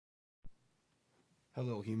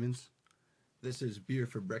Hello, humans. This is Beer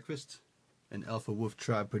for Breakfast, an Alpha Wolf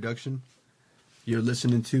Tribe production. You're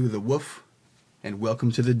listening to The Wolf, and welcome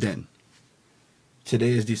to the den.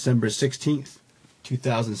 Today is December 16th,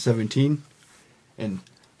 2017, and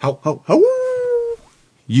how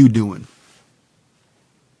you doing?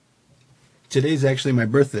 Today's actually my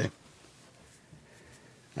birthday.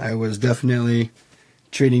 I was definitely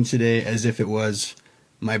treating today as if it was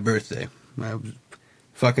my birthday. I was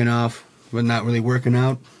fucking off, but not really working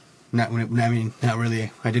out. Not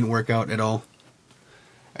really. I didn't work out at all.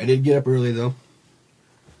 I did get up early though,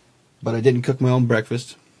 but I didn't cook my own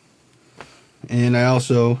breakfast. And I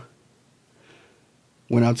also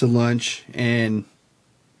went out to lunch and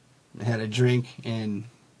had a drink and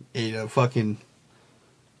ate a fucking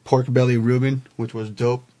pork belly Reuben, which was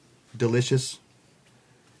dope, delicious.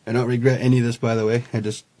 I don't regret any of this, by the way.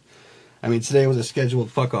 Today was a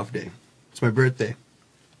scheduled fuck off day. It's my birthday.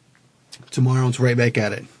 Tomorrow it's right back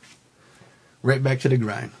at it. Right back to the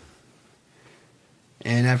grind.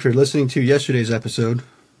 And after listening to yesterday's episode,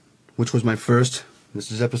 which was my first,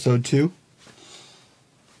 this is episode 2,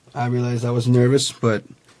 I realized I was nervous, but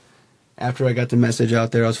after I got the message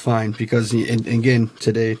out there, I was fine. Because, and again,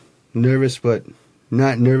 today, nervous, but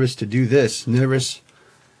not nervous to do this. Nervous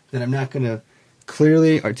that I'm not going to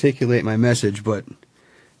clearly articulate my message, but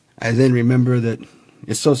I then remember that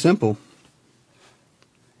it's so simple.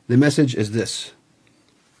 The message is this.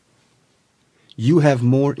 You have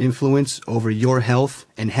more influence over your health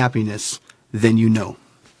and happiness than you know.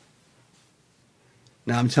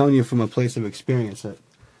 Now, I'm telling you from a place of experience.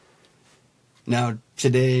 Now,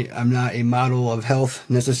 today, I'm not a model of health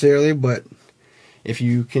necessarily, but if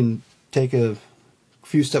you can take a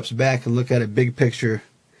few steps back and look at a big picture,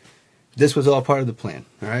 this was all part of the plan,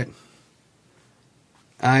 all right?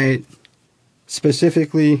 I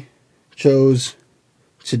specifically chose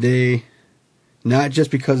today not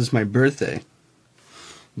just because it's my birthday,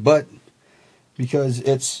 but because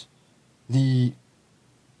it's the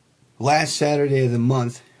last Saturday of the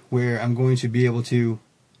month where I'm going to be able to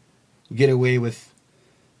get away with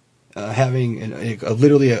having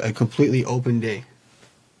literally a completely open day.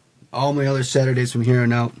 All my other Saturdays from here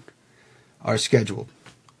on out are scheduled.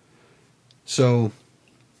 So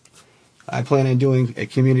I plan on doing a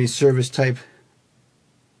community service type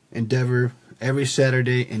endeavor every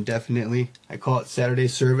Saturday indefinitely. I call it Saturday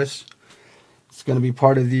Service. It's going to be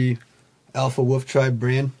part of the Alpha Wolf Tribe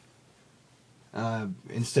brand.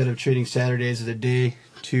 Instead of treating Saturdays as a day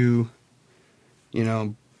to,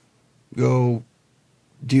 go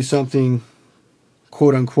do something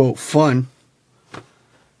quote unquote fun,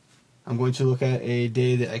 I'm going to look at a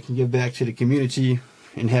day that I can give back to the community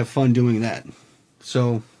and have fun doing that.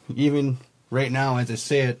 So even right now, as I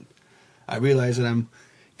say it, I realize that I'm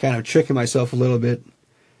kind of tricking myself a little bit,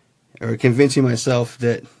 or convincing myself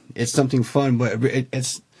that it's something fun, but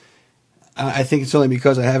I think it's only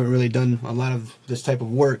because I haven't really done a lot of this type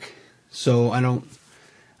of work, so I don't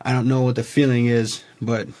know what the feeling is,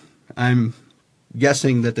 but I'm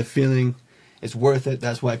guessing that the feeling is worth it.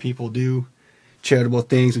 That's why people do charitable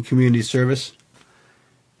things and community service.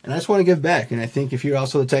 And I just want to give back. And I think if you're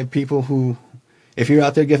also the type of people who, if you're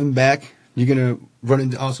out there giving back, you're going to run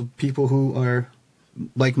into also people who are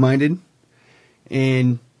like-minded.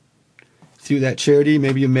 And through that charity,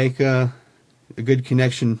 maybe you make a good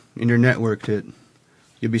connection in your network that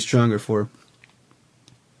you'll be stronger for.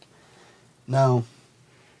 Now,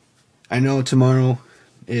 I know tomorrow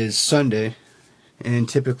is Sunday, and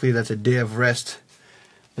typically that's a day of rest,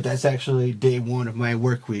 but that's actually day 1 of my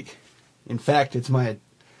work week. In fact, it's my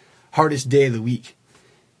hardest day of the week.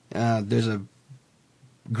 There's a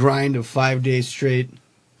grind of 5 days straight,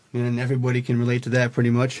 and everybody can relate to that pretty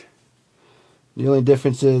much. The only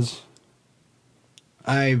difference is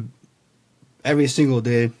I, every single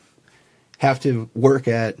day, have to work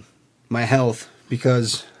at my health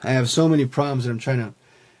because I have so many problems that I'm trying to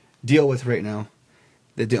deal with right now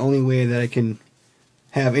that the only way that I can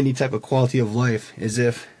have any type of quality of life is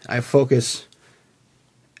if I focus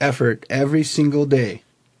effort every single day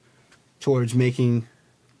towards making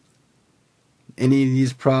any of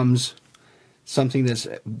these problems something that's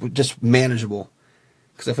just manageable.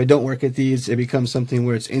 Because if I don't work at these, it becomes something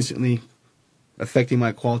where it's instantly affecting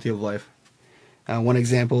my quality of life. One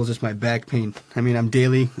example is just my back pain. I'm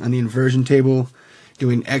daily on the inversion table,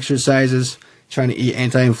 doing exercises, trying to eat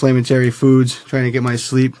anti-inflammatory foods, trying to get my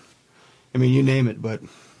sleep. You name it. But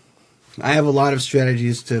I have a lot of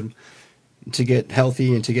strategies to get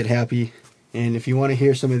healthy and to get happy. And if you want to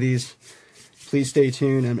hear some of these, please stay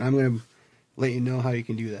tuned. I'm going to let you know how you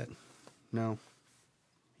can do that. Now,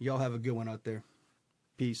 y'all have a good one out there.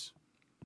 Peace.